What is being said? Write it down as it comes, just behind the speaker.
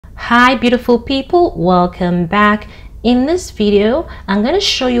Hi beautiful people, welcome back. In this video, I'm going to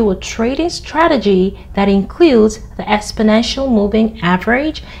show you a trading strategy that includes the exponential moving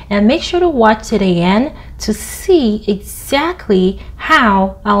average, and make sure to watch to the end to see exactly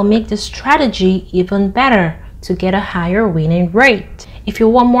how I'll make the strategy even better to get a higher winning rate. If you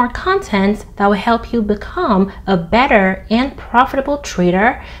want more content that will help you become a better and profitable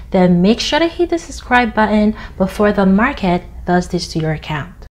trader, then make sure to hit the subscribe button before the market does this to your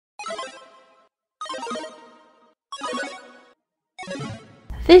account.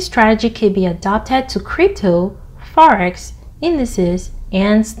 This strategy can be adopted to crypto, forex, indices,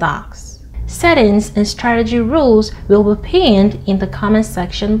 and stocks. Settings and strategy rules will be pinned in the comment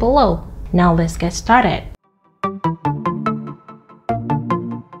section below. Now let's get started.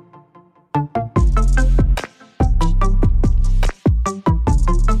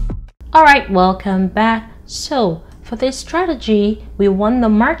 Alright, welcome back. So for this strategy, we want the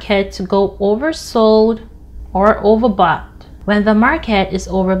market to go oversold or overbought. When the market is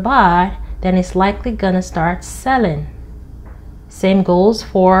overbought, then it's likely gonna start selling. Same goes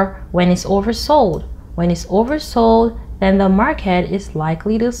for when it's oversold. When it's oversold, then the market is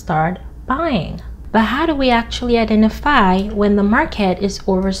likely to start buying. But how do we actually identify when the market is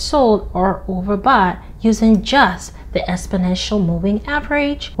oversold or overbought using just the exponential moving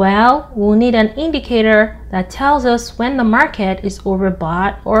average? Well, we'll need an indicator that tells us when the market is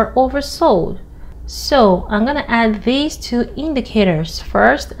overbought or oversold. So I'm going to add these two indicators.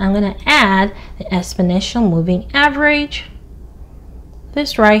 First, I'm going to add the exponential moving average.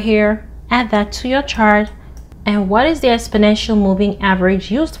 This right here, add that to your chart. And what is the exponential moving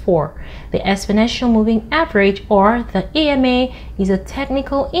average used for? The exponential moving average, or the EMA, is a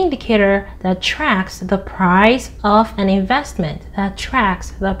technical indicator that tracks the price of an investment, that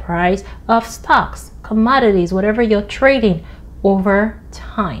tracks the price of stocks, commodities, whatever you're trading over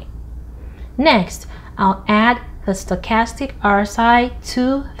time. Next, I'll add the stochastic RSI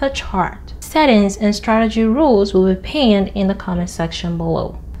to the chart. Settings and strategy rules will be pinned in the comment section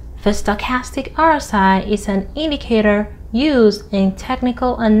below. The stochastic RSI is an indicator used in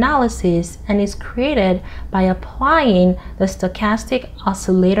technical analysis and is created by applying the stochastic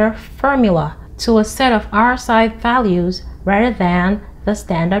oscillator formula to a set of RSI values rather than the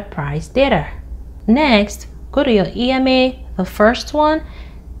standard price data. Next, go to your EMA, the first one.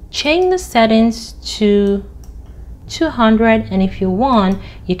 Change the settings to 200, and if you want,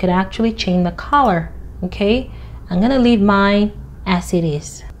 you could actually change the color. Okay, I'm gonna leave mine as it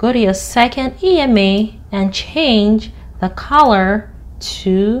is. Go to your second EMA and change the color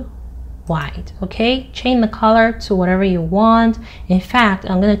to white. Okay, change the color to whatever you want. In fact,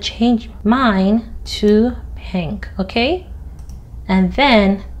 I'm gonna change mine to pink. Okay, and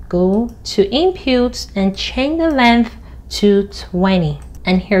then go to inputs and change the length to 20.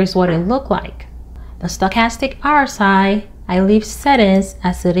 And here's what it looked like. The stochastic RSI, I leave settings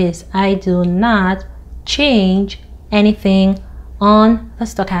as it is. I do not change anything on the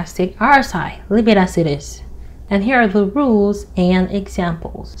stochastic RSI. Leave it as it is. And here are the rules and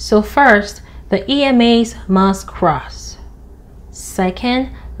examples. So first, the EMAs must cross. Second,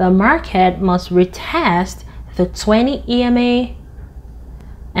 the market must retest the 20 EMA.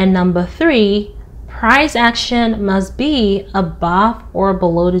 And number 3, price action must be above or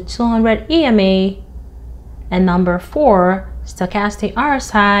below the 200 EMA. And number 4, stochastic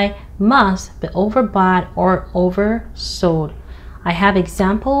RSI must be overbought or oversold. I have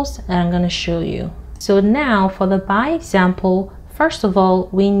examples and I'm going to show you. So now for the buy example, first of all,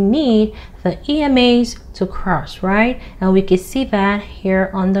 we need the EMAs to cross, right? And we can see that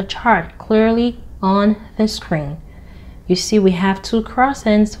here on the chart clearly on the screen. You see we have two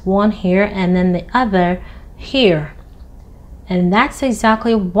crossings, one here and then the other here. And that's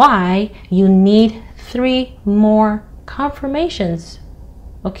exactly why you need 3 more confirmations.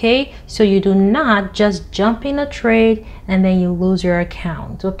 Okay, so you do not just jump in a trade and then you lose your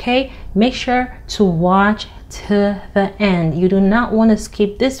account. Okay, make sure to watch to the end. You do not want to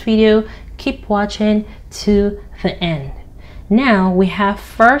skip this video. Keep watching to the end. Now we have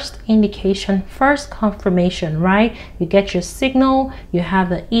first indication, first confirmation, right? You get your signal, you have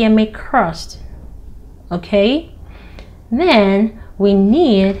the EMA crossed. Okay, then we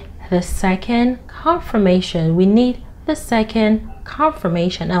need the second confirmation. We need the second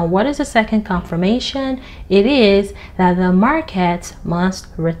confirmation. Now what is the second confirmation? It is that the market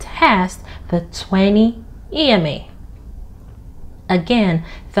must retest the 20 EMA. Again,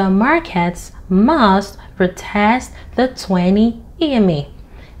 the markets must retest the 20 EMA,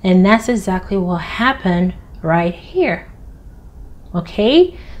 and that's exactly what happened right here.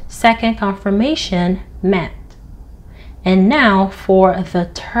 Okay, second confirmation met. And now for the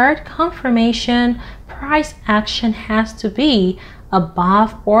third confirmation, price action has to be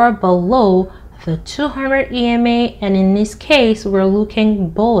above or below the 200 EMA, and in this case we're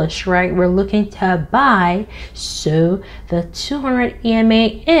looking bullish, right? We're looking to buy, so the 200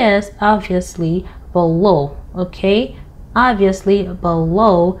 EMA is obviously below, okay? Obviously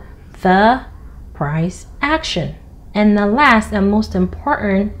below the price action. And the last and most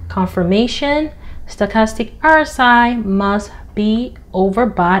important confirmation, stochastic RSI must be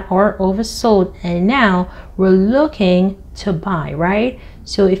overbought or oversold, and now we're looking to buy, right?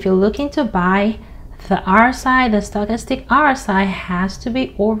 So if you're looking to buy, the RSI, the stochastic RSI has to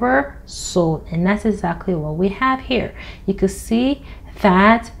be oversold, and that's exactly what we have here. You can see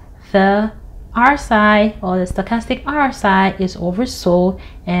that the RSI or the stochastic RSI is oversold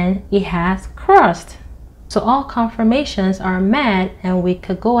and it has crossed. So all confirmations are met and we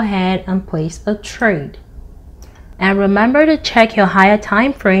could go ahead and place a trade. And remember to check your higher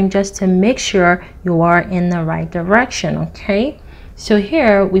time frame just to make sure you are in the right direction, okay? So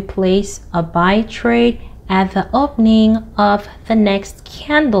here we place a buy trade at the opening of the next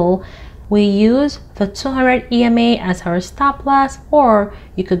candle. We use the 200 EMA as our stop loss, or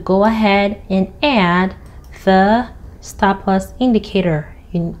you could go ahead and add the stop loss indicator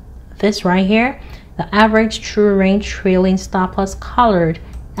in this right here, the average true range trailing stop loss colored.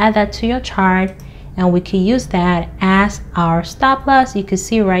 Add that to your chart and we can use that as our stop loss. You can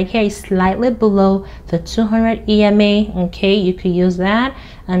see right here it's slightly below the 200 EMA, okay? You could use that.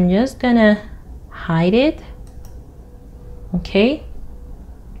 I'm just gonna hide it, okay?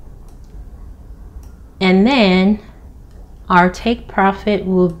 And then our take profit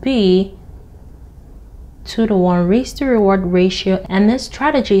will be 2-to-1 risk to reward ratio, and this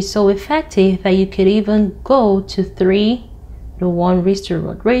strategy is so effective that you could even go to 3-to-1 risk to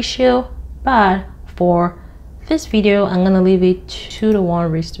reward ratio, but for this video I'm gonna leave it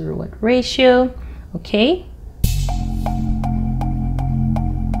 2-to-1 risk to reward ratio, okay?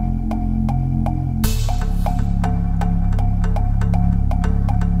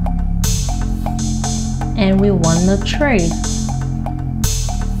 And we won the trade.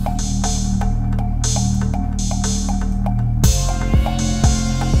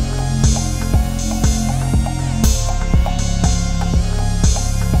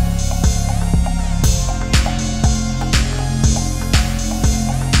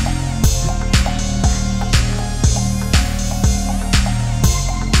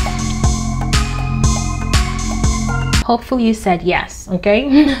 Hopefully you said yes,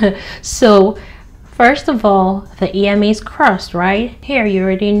 okay? So first of all, the EMA is crossed, right? Here you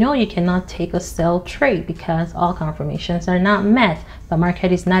already know you cannot take a sell trade because all confirmations are not met. The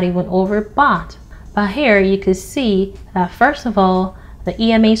market is not even overbought. But here you can see that first of all, the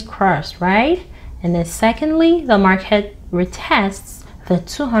EMA is crossed, right? And then secondly, the market retests the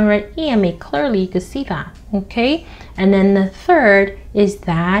 200 EMA. Clearly you can see that, okay? And then the third is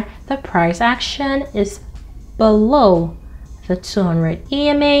that the price action is below the 200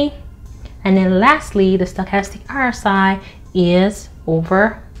 EMA. And then lastly, the stochastic RSI is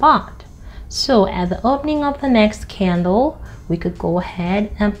overbought. So at the opening of the next candle, we could go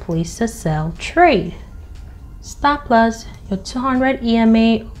ahead and place a sell trade. Stop loss your 200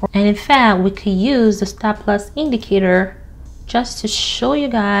 EMA, and in fact we could use the stop loss indicator just to show you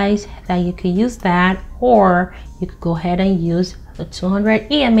guys that you could use that, or you could go ahead and use the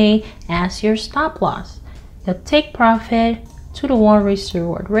 200 EMA as your stop loss. Your take profit 2-to-1 risk to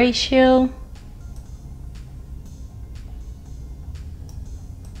reward ratio,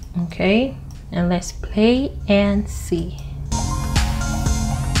 okay? And let's play and see.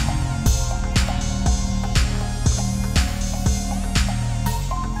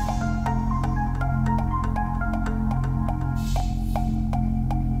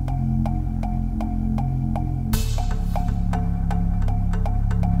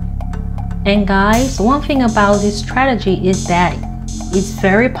 And guys, one thing about this strategy is that it's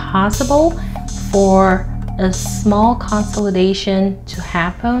very possible for a small consolidation to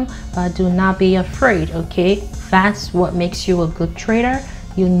happen, but do not be afraid, okay? That's what makes you a good trader.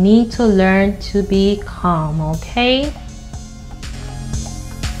 You need to learn to be calm, okay?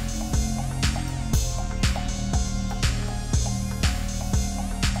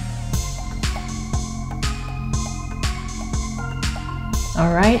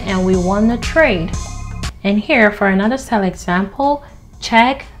 All right, and we won the trade. And here for another sell example,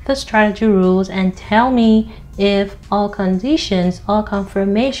 check the strategy rules and tell me if all conditions, all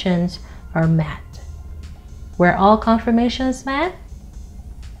confirmations are met. Were all confirmations met?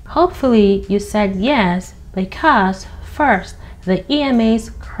 Hopefully you said yes, because first the EMA is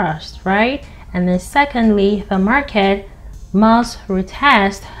crushed, right? And then secondly, the market must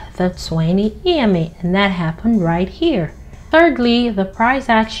retest the 20 EMA, and that happened right here. Thirdly, the price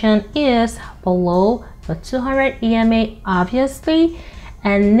action is below the 200 EMA, obviously.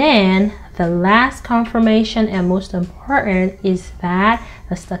 And then the last confirmation and most important is that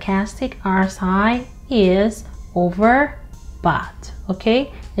the stochastic RSI is overbought.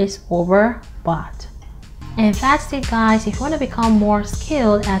 Okay, it's overbought. And that's it, guys. If you want to become more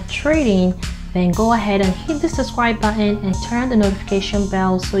skilled at trading, then go ahead and hit the subscribe button and turn the notification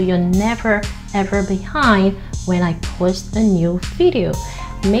bell so you're never ever behind when I post a new video.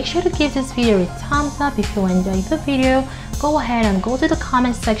 Make sure to give this video a thumbs up if you enjoyed the video. Go ahead and go to the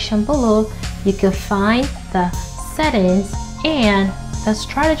comment section below. You can find the settings and the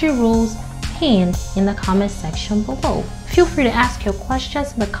strategy rules pinned in the comment section below. Feel free to ask your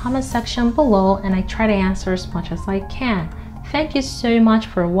questions in the comment section below, and I try to answer as much as I can. Thank you so much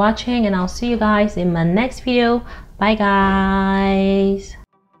for watching, and I'll see you guys in my next video. Bye guys.